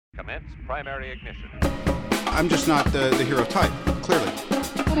Commence primary ignition. I'm just not the hero type, clearly.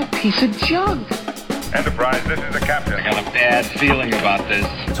 What a piece of junk. Enterprise, this is the captain. I got a bad feeling about this.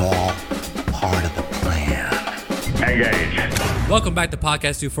 It's all part of the plan. Engage. Welcome back to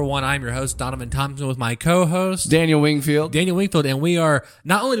Podcast 241. I'm your host, Donovan Thompson, with my co-host, Daniel Wingfield. And we are,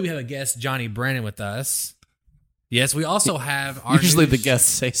 not only do we have a guest, Johnny Brannon, with us, yes, we also have our Usually the guests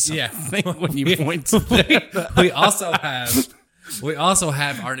say something when you point to them. we also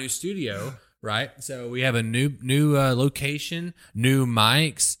have our new studio, right? So we have a new location, new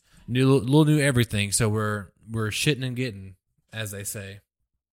mics, new everything. So we're shitting and getting, as they say.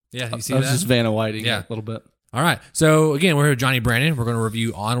 Yeah, you see I was that? just Vanna Whiting Yeah. a little bit. All right. So again, we're here with Johnny Brannon. We're going to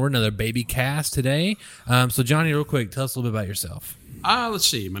review Onward, another baby cast today. So Johnny, real quick, tell us a little bit about yourself. Let's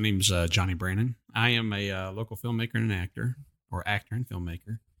see. My name's Johnny Brannon. I am a local filmmaker and an actor and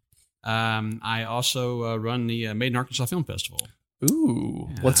filmmaker. I also run the Made in Arkansas Film Festival. Ooh,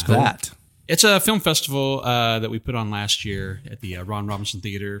 Yeah. what's that? It's a film festival that we put on last year at the Ron Robinson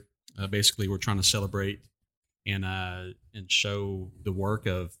Theater. Basically, we're trying to celebrate and show the work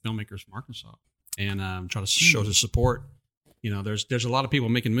of filmmakers from Arkansas and try to show the support. You know, there's a lot of people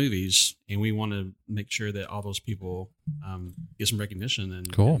making movies, and we want to make sure that all those people get some recognition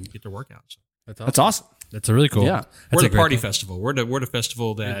and get their work out. So. That's awesome. That's a really cool. Yeah. We're the party festival. We're the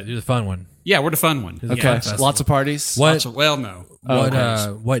festival that Do the fun one. yeah, we're the fun one. Okay, Yeah. lots of parties. What? No.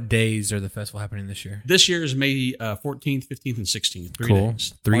 What days are the festival happening this year? This year is May 14th, 15th, and 16th. 3 Cool.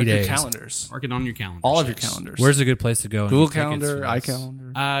 days. 3 Mark your days. calendars. Mark it on your calendar. All of your calendars. Where's a good place to go? and Google get tickets Calendar, for this?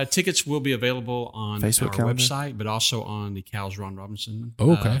 iCalendar. Tickets will be available on Facebook our calendar. website, but also on the Cal's Ron Robinson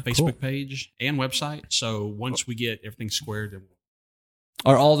Okay, Facebook cool. page and website. So once we get everything squared, then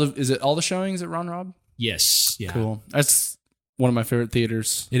Is it all the showings at Ron Rob? yes, yeah, Cool. That's one of my favorite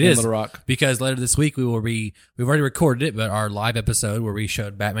theaters. It in is. Little Rock. Because later this week we've already recorded it, but our live episode where we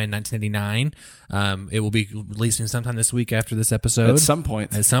showed Batman 1989, it will be releasing sometime this week after this episode. At some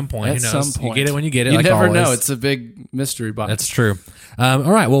point. Who knows? Some point. You get it when you get it. You like never always. know. It's a big mystery box. That's true. All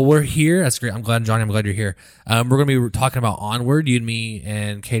right. Well, we're here. That's great. I'm glad, Johnny. I'm glad you're here. We're going to be talking about Onward. You and me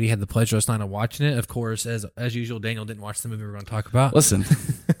and Katie had the pleasure last night of watching it. Of course, as usual, Daniel didn't watch the movie we're going to talk about. Listen,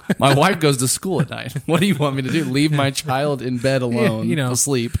 my wife goes to school at night. What do you want me to do? Leave my child in bed alone,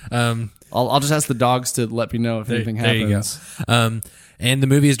 asleep? I'll just ask the dogs to let me know if anything happens. There you go. And the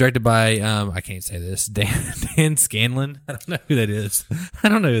movie is directed by, I can't say this, Dan Scanlon. I don't know who that is.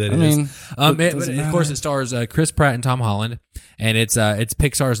 But of course it stars Chris Pratt and Tom Holland, and it's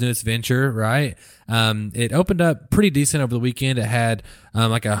Pixar's newest venture, right? It opened up pretty decent over the weekend. It had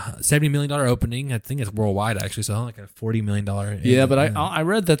like a $70 million opening. I think it's worldwide actually, so like a $40 million. Yeah, but I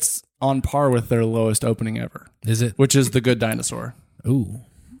read that's on par with their lowest opening ever. Is it? Which is The Good Dinosaur. Ooh.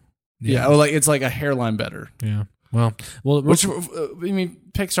 Yeah, well, it's like a hairline better. Yeah. Well,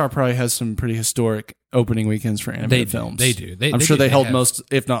 Pixar probably has some pretty historic opening weekends for animated films. They do. I'm sure they hold most,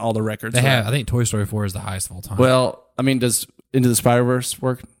 if not all, the records. They have. I think Toy Story 4 is the highest of all time. Well, does Into the Spider-Verse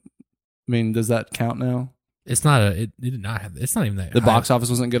work? Does that count now? It's not it did not have. It's not even that. The box office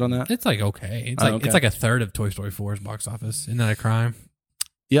wasn't good on that. It's like okay. It's Okay. it's like a third of Toy Story 4's box office. Isn't that a crime?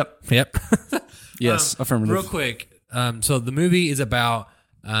 Yep. Yes. Affirmative. Real quick. So the movie is about.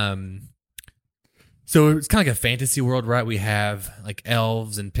 So it's kind of like a fantasy world, right? We have like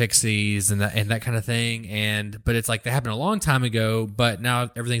elves and pixies and that kind of thing, but it's like they happened a long time ago, but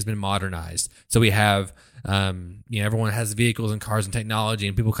now everything's been modernized. So we have, everyone has vehicles and cars and technology,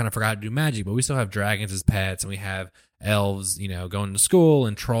 and people kind of forgot to do magic, but we still have dragons as pets, and we have elves, going to school,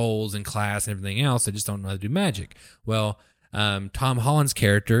 and trolls in class and everything else. They just don't know how to do magic. Well, Tom Holland's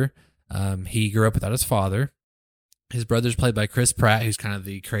character, he grew up without his father. His brother's played by Chris Pratt, who's kind of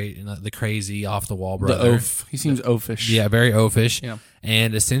the crazy, off the wall brother. The oaf. He seems oafish. Yeah, very oafish. Yeah.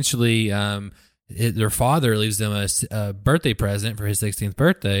 And essentially, their father leaves them a birthday present for his 16th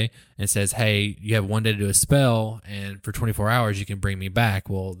birthday and says, "Hey, you have one day to do a spell, and for 24 hours you can bring me back."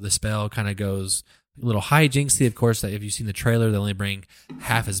 Well, the spell kind of goes a little hijinksy. Of course, if you've seen the trailer, they only bring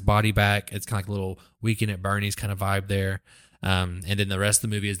half his body back. It's kind of like a little Weekend at Bernie's kind of vibe there. And then the rest of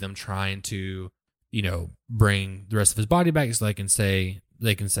the movie is them trying to bring the rest of his body back so they can say,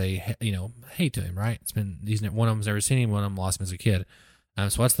 hey to him, right? It's been, one of them's never seen him, one of them lost him as a kid.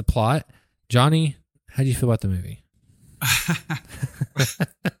 So what's the plot? Johnny, how do you feel about the movie?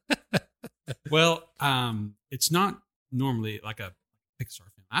 Well, it's not normally like a Pixar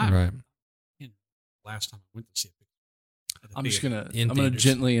film. Right. Last time I went to see it. I'm just gonna theaters.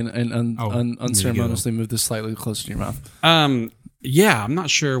 gently and unceremoniously there you move this slightly closer to your mouth. Yeah, I'm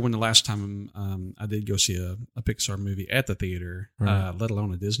not sure when the last time I did go see a Pixar movie at the theater, Right. let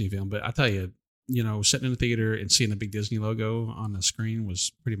alone a Disney film. But I tell you, sitting in the theater and seeing the big Disney logo on the screen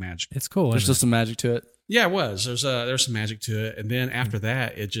was pretty magical. It's cool. There's just some magic to it. Yeah, it was. There's some magic to it, and then after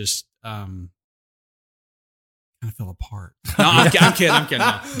that, it just kind of fell apart. No, I'm kidding.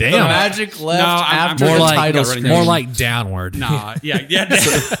 No. Damn. The magic left after more the like title screen. more like downward. No, yeah,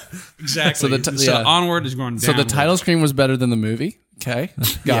 exactly. So onward is going downward. So the title screen was better than the movie. Okay,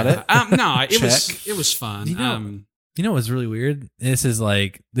 got it. No, it was fun. You know what's really weird? This is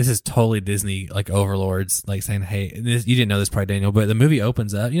totally Disney overlords saying, "Hey, you didn't know this, probably, Daniel." But the movie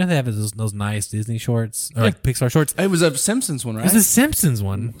opens up. You know they have those nice Disney shorts or Pixar shorts. It was a Simpsons one, right? It was a Simpsons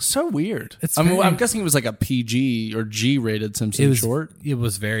one. So weird. I'm guessing it was like a PG or G-rated Simpsons short. It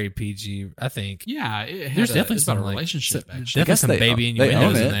was very PG, I think. Yeah, there's definitely some relationship. Definitely some baby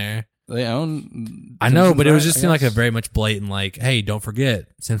innuendos in there. They own. I know, but it was just seemed like a very much blatant, hey, don't forget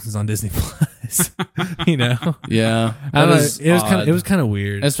Simpsons on Disney Plus. Yeah, it was kind of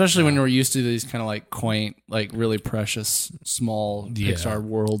weird, especially when we're used to these kind of quaint, really precious, small Pixar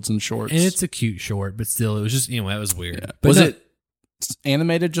worlds and shorts. And it's a cute short, but still, it was just that was weird. Yeah. But was it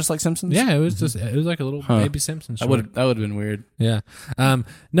animated just like Simpsons? Yeah, it was just it was like a little baby Simpsons short. That would have been weird. Yeah.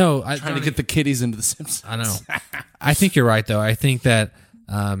 No, trying to get the kiddies into the Simpsons. I know. I think you're right though. I think that.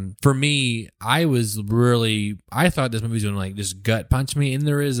 For me, I thought this movie was going to just gut punch me, and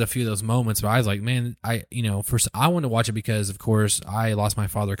there is a few of those moments where I was like, man, I wanted to watch it because, of course, I lost my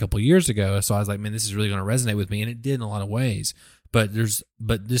father a couple of years ago, so I was like, man, this is really going to resonate with me, and it did in a lot of ways. But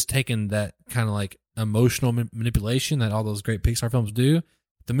just taking that kind of emotional manipulation that all those great Pixar films do,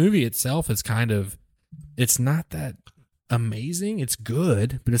 the movie itself is it's not that amazing. It's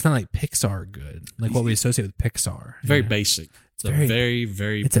good, but it's not like Pixar good, like what we associate with Pixar. Very basic. It's very,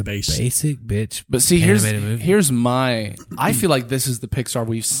 very it's basic. A basic bitch. But see, here's my. I feel like this is the Pixar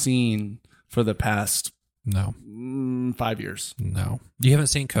we've seen for the past 5 years. No, you haven't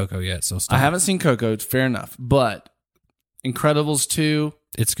seen Coco yet, so stop. I haven't seen Coco. Fair enough, but Incredibles 2,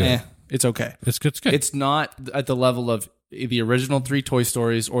 it's good. It's okay. It's good. It's not at the level of the original 3 Toy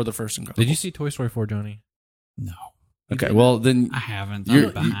Stories or the first Incredibles. Did you see Toy Story 4, Johnny? No. Okay, well then I haven't.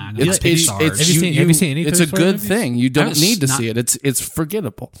 I'm behind. Have you seen any? It's a good thing. You don't need to see it. It's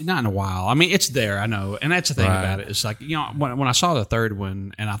forgettable. Not in a while. I mean, it's there. I know, and that's the thing about it. It's when I saw the third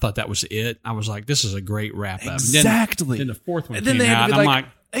one and I thought that was it, I was like, this is a great wrap up. Exactly. Then the fourth one came out, and I'm like.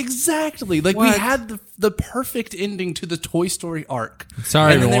 Exactly. We had the perfect ending to the Toy Story arc.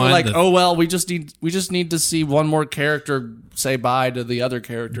 Sorry, and then everyone. They were like, we just need to see one more character say bye to the other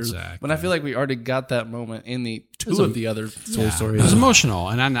characters. Exactly. When I feel like we already got that moment in the two of the other Toy Stories. It was emotional,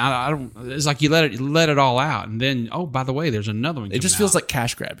 and I don't. It's like you let it all out, and then by the way, there's another one. It just feels like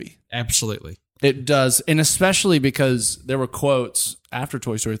cash grabby. Absolutely, it does, and especially because there were quotes after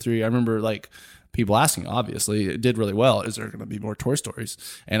Toy Story 3. I remember people asking, obviously, it did really well. Is there going to be more Toy Stories?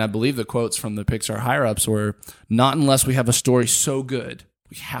 And I believe the quotes from the Pixar higher-ups were, not unless we have a story so good,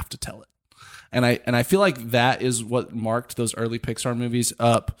 we have to tell it. And I feel like that is what marked those early Pixar movies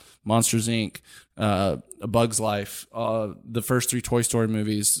up. Monsters, Inc., A Bug's Life, the first 3 Toy Story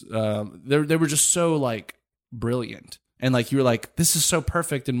movies. They were just so, brilliant. And, you were like, this is so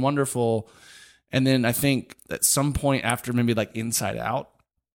perfect and wonderful. And then I think at some point after maybe, Inside Out,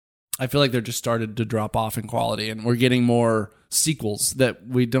 I feel like they're just started to drop off in quality, and we're getting more sequels that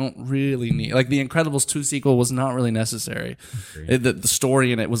we don't really need. Like the Incredibles 2 sequel was not really necessary. The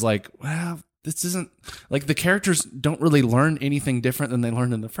story in it was this isn't the characters don't really learn anything different than they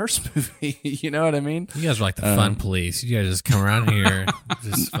learned in the first movie. You know what I mean? You guys are like the fun police. You guys just come around here,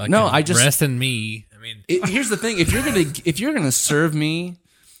 just arresting me. I mean, here's the thing: if you're gonna serve me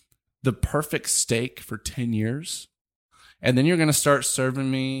the perfect steak for 10 years, and then you're gonna start serving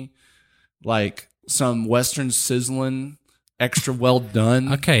me some Western sizzling, extra well done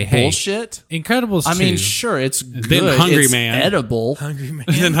bullshit. Incredibles 2. I mean, sure, it's good. Then Hungry it's Man. Edible. Hungry Man.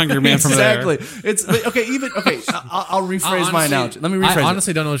 Then Hungry Man from exactly. there. It's okay. I'll rephrase my analogy. Let me rephrase. I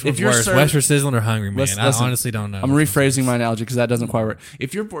honestly don't know which one's worse, Western Sizzling or Hungry Man. I honestly don't know. I'm rephrasing my analogy because that doesn't quite work.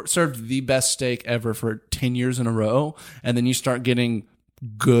 If you're served the best steak ever for 10 years in a row, and then you start getting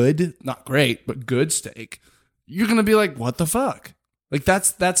good, not great, but good steak, you're gonna be like, what the fuck?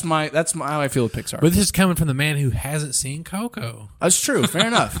 That's how I feel with Pixar. But this is coming from the man who hasn't seen Coco. That's true. Fair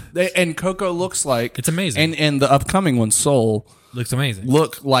enough. And Coco looks like it's amazing. And the upcoming one, Soul, looks amazing.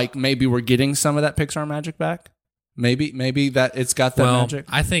 Look like maybe we're getting some of that Pixar magic back. Maybe that it's got that magic.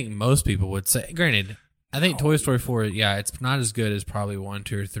 I think most people would say. Granted, I think Toy Story 4. Yeah, it's not as good as probably 1,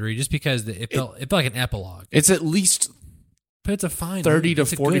 2, or 3, just because it felt like an epilogue. It's at least. But it's a fine 30 to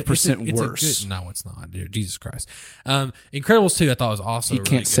 40% worse. No, it's not, dude. Jesus Christ. Incredibles 2, I thought was also. He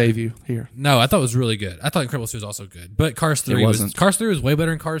can't save you here. No, I thought it was really good. I thought Incredibles 2 was also good, but Cars 3 was way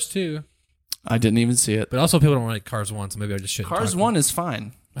better than Cars 2. I didn't even see it. But also, people don't like Cars 1, so maybe I just shouldn't. Cars talk 1 is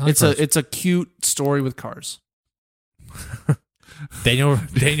fine. I like Cars. It's a cute story with cars.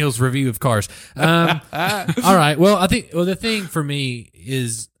 Daniel's review of Cars. All right. Well, I think the thing for me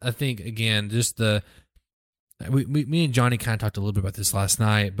is, I think again, just me and Johnny kind of talked a little bit about this last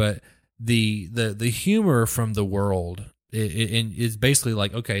night, but the humor from the world is basically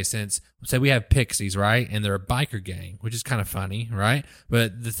like, okay, since say we have Pixies, right, and they're a biker gang, which is kind of funny, right?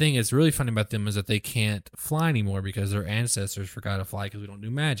 But the thing that's really funny about them is that they can't fly anymore because their ancestors forgot to fly because we don't do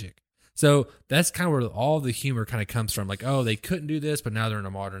magic. So that's kind of where all the humor kind of comes from. Like, oh, they couldn't do this, but now they're in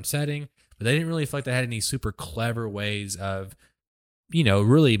a modern setting. But they didn't really feel like they had any super clever ways of,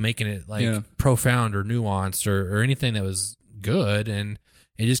 really making it like profound or nuanced or anything that was good. And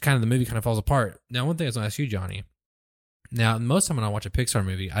it just kind of, the movie kind of falls apart. Now, one thing I was going to ask you, Johnny. Now, most of the time when I watch a Pixar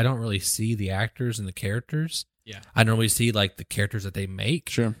movie, I don't really see the actors and the characters. Yeah. I don't really see like the characters that they make.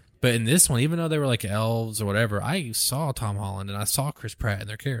 Sure. But in this one, even though they were like elves or whatever, I saw Tom Holland and I saw Chris Pratt and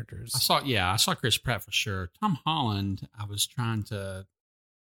their characters. I saw Chris Pratt for sure. Tom Holland, I was trying to,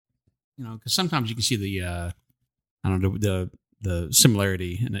 because sometimes you can see the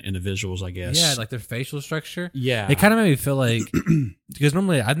similarity in the visuals, I guess. Yeah, like their facial structure. Yeah. It kind of made me feel like, because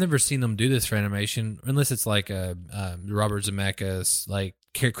normally I've never seen them do this for animation, unless it's like a Robert Zemeckis, like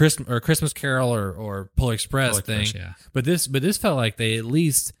Christmas Carol or Polar Express thing. Yeah. But this felt like they at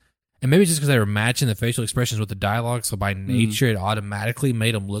least, and maybe just because they were matching the facial expressions with the dialogue, so by nature it automatically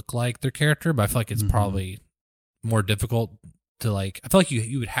made them look like their character. But I feel like it's probably more difficult to like. I feel like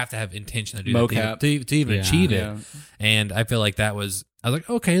you would have to have intention to do that to even achieve it. And I feel like that was. I was like,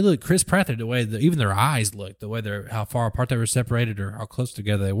 okay, look, Chris Pratt, the way even their eyes looked, the way how far apart they were separated or how close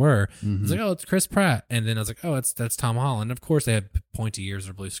together they were. I was like, oh, it's Chris Pratt. And then I was like, oh, that's Tom Holland. And of course, they had pointy ears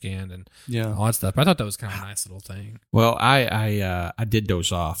or blue skin and all that stuff. But I thought that was kind of a nice little thing. Well, I did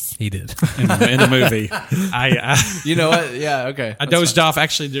doze off. He did. in the movie. You know what? Yeah, okay. I dozed off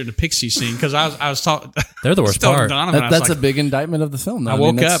actually during the Pixie scene because I was talking. They're the worst part. That's a big indictment of the film, though. I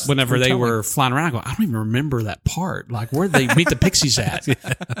woke up whenever they were flying around. I go, I don't even remember that part. Like, where did they meet the Pixies at?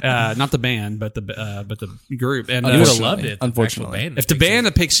 Not the band, but the group. And you would have loved it. Unfortunately, if the band,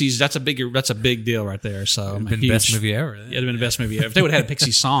 the Pixies, that's a big deal right there. So it'd been the best movie ever. Yeah, it'd been the best movie ever. If they would have had a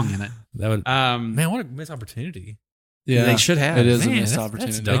Pixie song in it, that would. Man, what a missed opportunity. Yeah, they should have. It is a Man, missed that's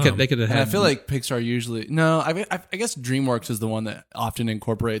opportunity. dumb. They could have And had. I feel like Pixar usually I guess DreamWorks is the one that often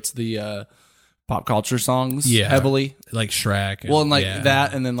incorporates the pop culture songs heavily, like Shrek. Well, and like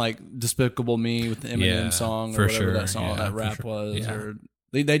that, and then like Despicable Me with the Eminem song for or whatever sure. that song, that rap sure. was, or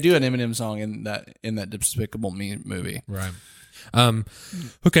they do an Eminem song in that Despicable Me movie, right?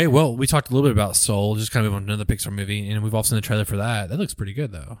 Okay, well, we talked a little bit about Soul, just kind of on another Pixar movie, and we've all seen the trailer for that. That looks pretty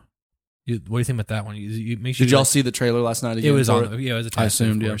good, though. What do you think about that one? You make sure. Did y'all see the trailer last night? It was on. It was a test, I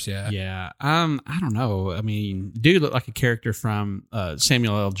assumed, of course, yeah. Yeah. I don't know. I mean, dude looked like a character from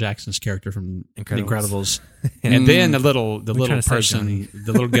Samuel L. Jackson's character from Incredibles. And then the little person,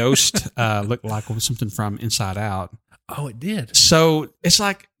 the little ghost, looked like something from Inside Out. Oh, it did. So it's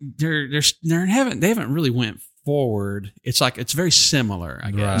like they haven't really went forward. It's like it's very similar,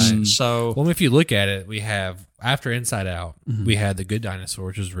 I guess. Right. So, well, if you look at it, we have after Inside Out, we had The Good Dinosaur,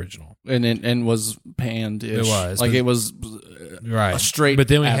 which was original, and was panned. It was like it was right a straight. But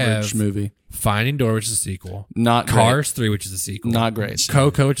then we average have movie. Finding Dory, which is a sequel. Not Cars 3, which is a sequel. Not great.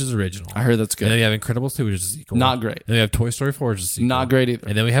 Coco, which is original. I heard that's good. And then we have Incredibles 2, which is a sequel. Not great. Then we have Toy Story 4, which is a sequel. Not great either.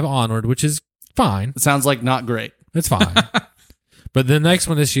 And then we have Onward, which is fine. It sounds like not great. It's fine. But the next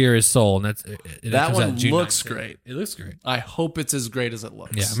one this year is Soul, and that one June looks 19th. great. It looks great. I hope it's as great as it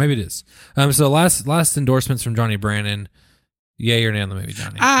looks. Yeah, maybe it is. So last endorsements from Johnny Brandon. Yay or nay on the movie,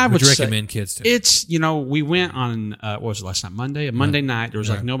 Johnny? I would recommend kids to. It's we went on what was it last night? Monday night. There was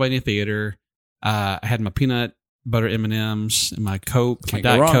like nobody in the theater. I had my peanut butter M&Ms and my Coke, my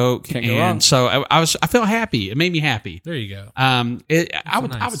Diet Coke, Can't go wrong. so I felt happy. It made me happy. There you go. I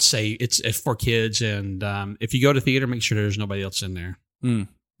would say it's for kids, and if you go to theater, make sure there's nobody else in there.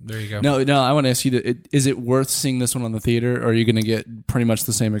 There you go. No. I want to ask you: is it worth seeing this one on the theater, or are you going to get pretty much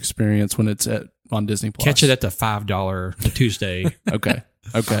the same experience when it's on Disney Plus? Catch it at the $5 Tuesday. Okay.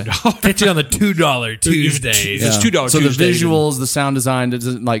 Catch it on the $2 Tuesdays. It's $2 So Tuesday. the visuals, the sound design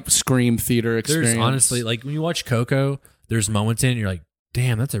doesn't like scream theater experience. There's honestly, like when you watch Coco, there's moments in it, you're like,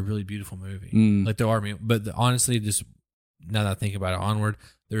 damn, that's a really beautiful movie. Like there are, but honestly, just now that I think about it, Onward,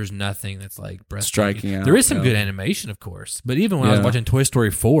 there's nothing that's like breathtaking. Striking out. There is some good animation, of course, but even when I was watching Toy Story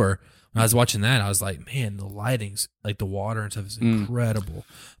 4, when I was watching that, I was like, man, the lighting's like the water and stuff is incredible.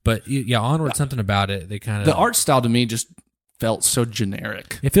 But yeah, Onward, something about it, they kind of the art style to me just felt so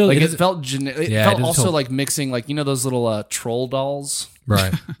generic. It feels- like it it is- felt generic. It Yeah, it felt doesn't also feel- like mixing, like, you know, those little troll dolls.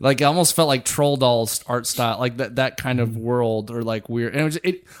 Right. Like it almost felt like troll dolls art style, like that kind of world, or like weird. And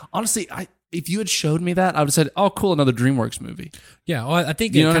it honestly, if you had showed me that, I would have said, "Oh, cool, another DreamWorks movie." Yeah. Well, I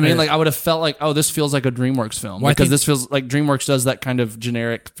think You know what I kinda- mean? Like I would have felt like, "Oh, this feels like a DreamWorks film," Well, I because think- this feels like DreamWorks does that kind of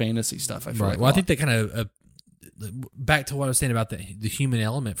generic fantasy stuff. I feel Right. like. Well, I think they kind of back to what I was saying about the human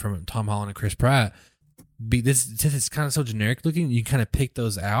element from Tom Holland and Chris Pratt. Since it's kind of so generic looking, you kind of pick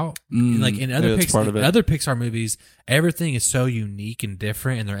those out. Like in other that's part of it. other Pixar movies, everything is so unique and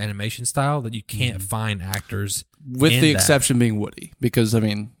different in their animation style that you can't find actors with in the that. exception being Woody, because I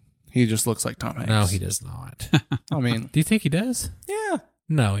mean, he just looks like Tom Hanks. No, he does not. I mean, Do you think he does? yeah,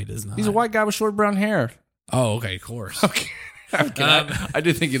 No, he does not. he's a white guy with short brown hair. Oh, okay, of course. Okay. I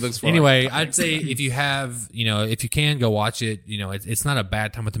do think he looks fine. Anyway, I'd say if you have, if you can go watch it, it's not a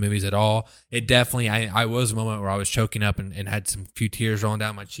bad time with the movies at all. It definitely, I was a moment where I was choking up and had some few tears rolling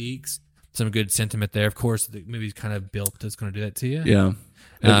down my cheeks. Some good sentiment there. Of course, the movie's kind of built that's going to do that to you. yeah.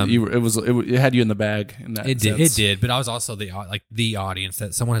 It had you in the bag. In that It did. sense. It did. But I was also the audience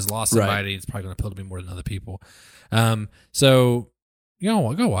that someone has lost Right. somebody. It's probably going to appeal to me more than other people. So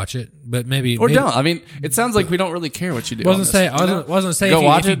go watch it, but maybe Or don't. I mean, it sounds like we don't really care what you do. Wasn't say Go if you,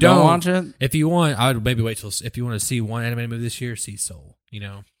 watch if you it, don't don't watch it. If you want, I would maybe wait till if you want to see one animated movie this year, see Soul.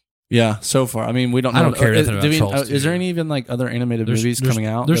 Yeah, so far. I mean, we don't. I know. don't care nothing Do about we- Trolls Is 2. there any even like other animated movies coming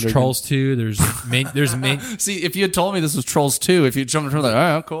out? There's that are Trolls 2. There's See, if you had told me this was Trolls 2, if you jumped into like,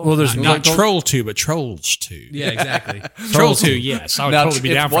 oh, cool. Well, there's It was Not like Trolls- Troll 2, but Trolls 2. yeah, exactly. Troll 2, yes. I would Now, totally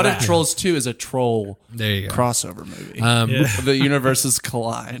be down for what that. if Trolls 2 is a troll There you go. crossover movie? Yeah. The universes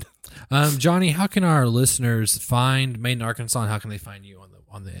collide. Johnny, how can our listeners find Made in Arkansas, and how can they find you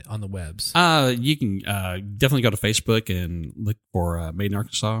on the webs? You can definitely go to Facebook and look for Made in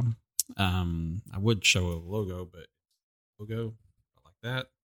Arkansas. I would show a logo, but I like that.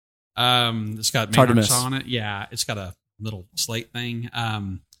 It's got Made hard in to Arkansas miss. on it. Yeah, it's got a little slate thing,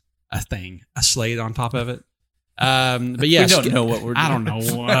 a slate on top of it. But yeah, We don't know what we're I doing. don't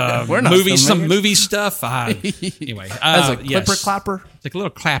know. We're not some filmmakers. movie stuff. Anyway, As a clipper yes. clapper. It's like a little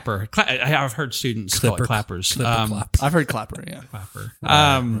clapper. I've heard students call it clappers. Clap. I've heard clapper, yeah. Clapper.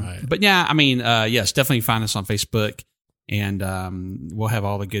 Right. But yeah, I mean, yes, definitely find us on Facebook, and we'll have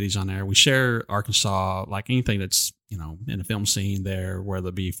all the goodies on there. We share Arkansas, like anything that's in the film scene there, whether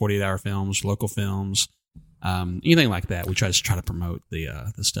it be 48-hour films, local films, anything like that. We try to promote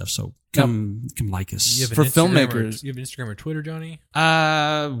the stuff. So come like us. You have For an Instagram filmmakers. you have an Instagram or Twitter, Johnny?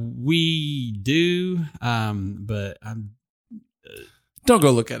 We do, but I'm. Don't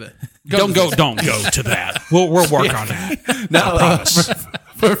go look at it. Don't go to that. We'll work on that. No,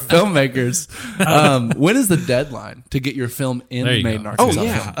 for filmmakers, when is the deadline to get your film in There you Made in go. Arkansas? Oh Film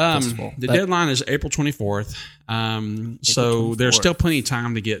yeah, Festival? the That- deadline is April 24th. So there's 24th. still plenty of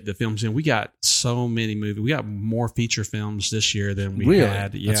time to get the films in. We got so many movies. We got more feature films this year than we Really?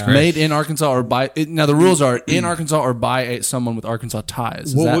 had. Yeah, That's great. Made in Arkansas or by now the rules are in Arkansas or by someone with Arkansas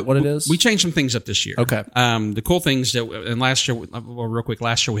ties. Is that what it is? We changed some things up this year. Okay. The cool things that, and last year, well, real quick,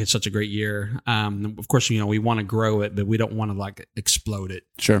 last year we had such a great year. Of course, we want to grow it, but we don't want to like explode it.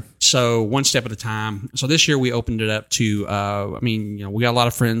 Sure. So one step at a time. So this year we opened it up to, we got a lot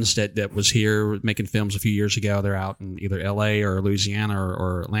of friends that was here making films a few years ago. They're out in either LA or Louisiana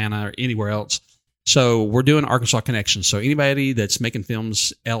or Atlanta or anywhere else. So we're doing Arkansas Connections. So anybody that's making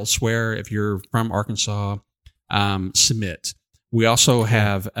films elsewhere, if you're from Arkansas, submit. We also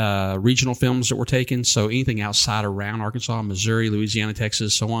have regional films that we're taking. So anything outside around Arkansas, Missouri, Louisiana,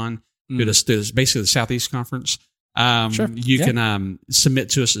 Texas, so on, to basically the Southeast Conference. Sure. You can submit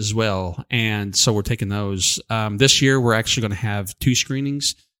to us as well. And so we're taking those. This year, we're actually going to have 2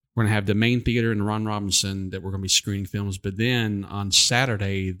 screenings. We're going to have the main theater in Ron Robinson that we're going to be screening films. But then on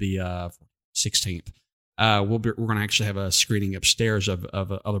Saturday, the 16th, we're going to actually have a screening upstairs of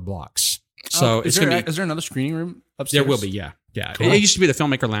other blocks. So is there another screening room upstairs? there will be, yeah. Cool. It used to be the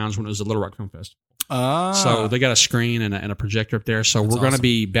Filmmaker Lounge when it was the Little Rock Film Festival. So they got a screen and a projector up there. So we're going to awesome.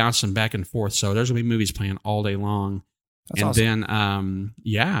 be bouncing back and forth. So there's going to be movies playing all day long. That's and awesome.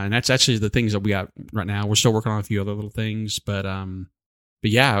 then, and that's actually the things that we got right now. We're still working on a few other little things, but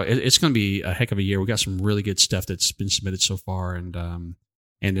yeah, it's going to be a heck of a year. We got some really good stuff that's been submitted so far,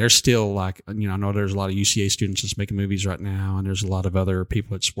 and there's still like, I know there's a lot of UCA students that's making movies right now, and there's a lot of other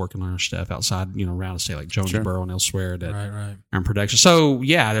people that's working on our stuff outside, around the state, like Jonesboro and elsewhere that Right. are in production. So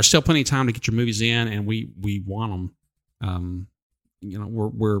yeah, there's still plenty of time to get your movies in, and we want them.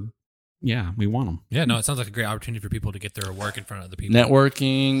 We're yeah, we want them. Yeah, no, it sounds like a great opportunity for people to get their work in front of other people.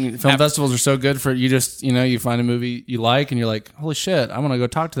 Networking, film festivals are so good for you. Just you find a movie you like, and you're like, holy shit, I want to go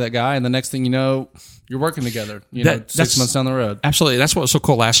talk to that guy, and the next thing you know, you're working together. That's 6 months down the road. Absolutely. That's what was so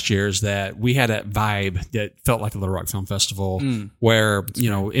cool last year is that we had that vibe that felt like the Little Rock Film Festival where,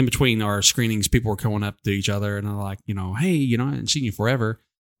 in between our screenings, people were coming up to each other and they're like, hey, I haven't seen you forever.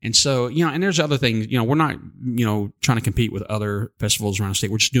 And so, and there's other things, we're not, trying to compete with other festivals around the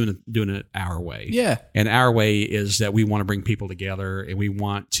state. We're just doing it our way. Yeah. And our way is that we want to bring people together and we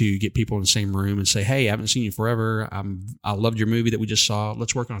want to get people in the same room and say, hey, I haven't seen you forever. I loved your movie that we just saw.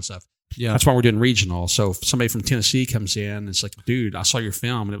 Let's work on stuff. Yeah. That's why we're doing regional. So if somebody from Tennessee comes in, it's like, dude, I saw your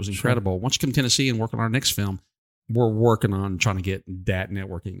film and it was incredible. Why don't you come to Tennessee and work on our next film? We're working on trying to get that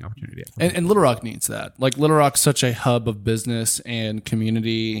networking opportunity. And Little Rock needs that. Like Little Rock's such a hub of business and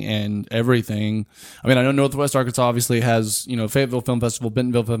community and everything. I mean, I know Northwest Arkansas obviously has, Fayetteville Film Festival,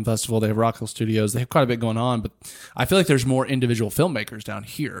 Bentonville Film Festival. They have Rock Hill Studios. They have quite a bit going on, but I feel like there's more individual filmmakers down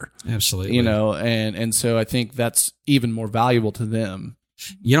here. Absolutely. And so I think that's even more valuable to them.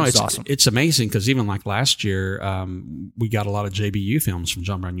 It's awesome. It's amazing because even like last year, we got a lot of JBU films from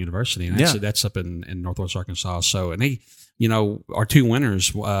John Brown University, and that's up in Northwest Arkansas. So, and they, our two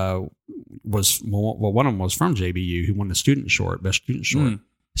winners one of them was from JBU, who won the student short, best student short.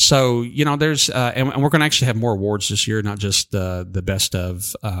 So, there's and we're going to actually have more awards this year, not just the best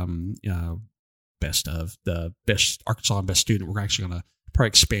of the best Arkansas and best student. We're actually going to probably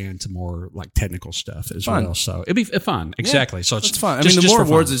expand to more like technical stuff as well. So it'd be fun. Exactly. Yeah, so it's fun. I just, mean, the just more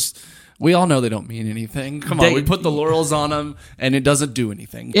for awards fun. is, we all know they don't mean anything. Come on, we put the laurels on them and it doesn't do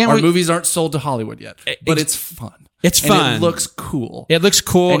anything. And our movies aren't sold to Hollywood yet, but it's fun. It's and fun. It looks cool. It looks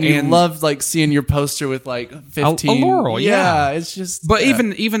cool. And you love like seeing your poster with like 15. A laurel, yeah. It's just. But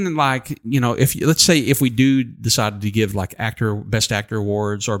even like, if let's say if we do decide to give like best actor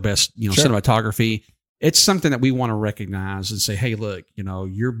awards or best, cinematography, it's something that we want to recognize and say, hey, look,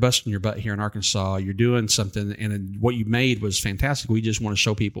 you're busting your butt here in Arkansas. You're doing something, and what you made was fantastic. We just want to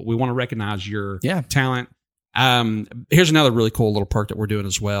show people. We want to recognize your talent. Here's another really cool little perk that we're doing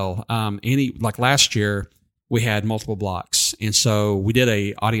as well. Like last year, we had multiple blocks, and so we did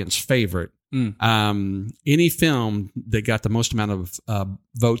a audience favorite. Any film that got the most amount of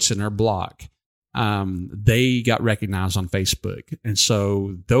votes in their block, they got recognized on Facebook. And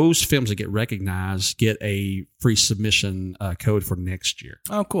so those films that get recognized get a free submission code for next year.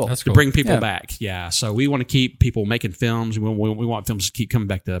 Oh, cool. That's to cool. bring people back. Yeah. So we want to keep people making films. We want films to keep coming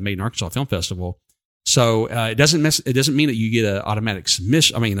back to Made in Arkansas Film Festival. So it doesn't mean that you get an automatic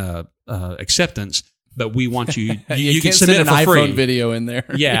submission. I mean, acceptance. But we want you. You can submit it an for free. iPhone video in there.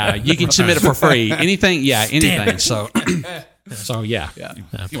 Yeah, you can submit it for free. Anything. Yeah, anything. So yeah.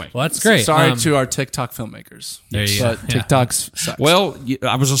 Anyway, Well, that's great. Sorry to our TikTok filmmakers. There you go. But TikTok's sucks. well,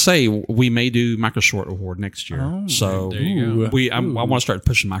 I was gonna say we may do micro short award next year. So there you go. I want to start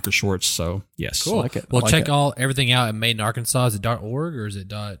pushing micro shorts. So yes, I like it. Well, I like check it. everything out at Made in Arkansas. Is it .org or is it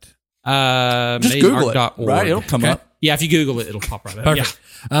dot? Just Google it. Right, it'll come up. Yeah, if you Google it, it'll pop right up. Perfect.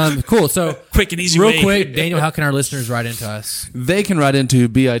 Cool. So Quick and easy. real way. quick, Daniel, how can our listeners write into us? They can write into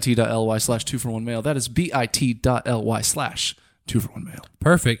bit.ly/2for1mail. That is bit.ly/2for1mail.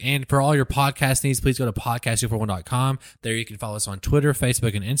 Perfect. And for all your podcast needs, please go to podcast2for1.com. There you can follow us on Twitter,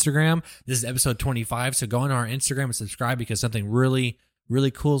 Facebook, and Instagram. This is episode 25. So go on our Instagram and subscribe because something really, really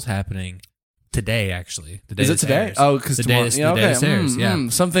cool is happening today, actually. The day Is it this today? airs. Oh, because the day this airs. Yeah.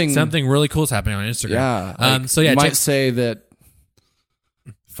 Something really cool is happening on Instagram. Yeah. So yeah, you might check- say that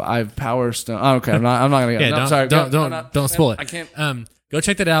 5 Power Stone. Oh, okay. I'm not gonna get. Yeah, no, don't, sorry. don't spoil it. I can't. Go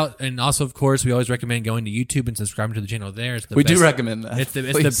check that out, and also, of course, we always recommend going to YouTube and subscribing to the channel there. It's the We best, do recommend that. It's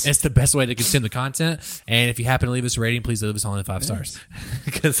Please. the best way to consume the content. And if you happen to leave us a rating, please leave us only 5 stars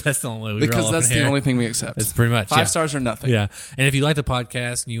because that's the only way we because roll that's up the in here. only thing we accept. It's pretty much 5 stars or nothing. Yeah, and if you like the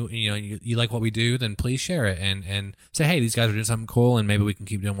podcast and you like what we do, then please share it and say, hey, these guys are doing something cool, and maybe we can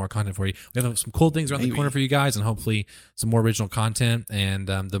keep doing more content for you. We have some cool things around the corner for you guys, and hopefully some more original content. And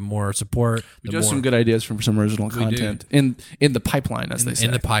the more support, We the do have more some good ideas from some original do. content in the pipeline, as they say.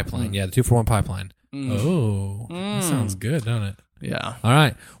 in the pipeline. Yeah, the 2-for-1 pipeline. Oh, that sounds good, don't it? Yeah. All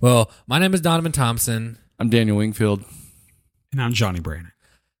right. Well, my name is Donovan Thompson, I'm Daniel Wingfield. And I'm Johnny Brannon.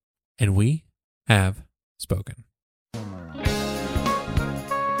 and we have spoken.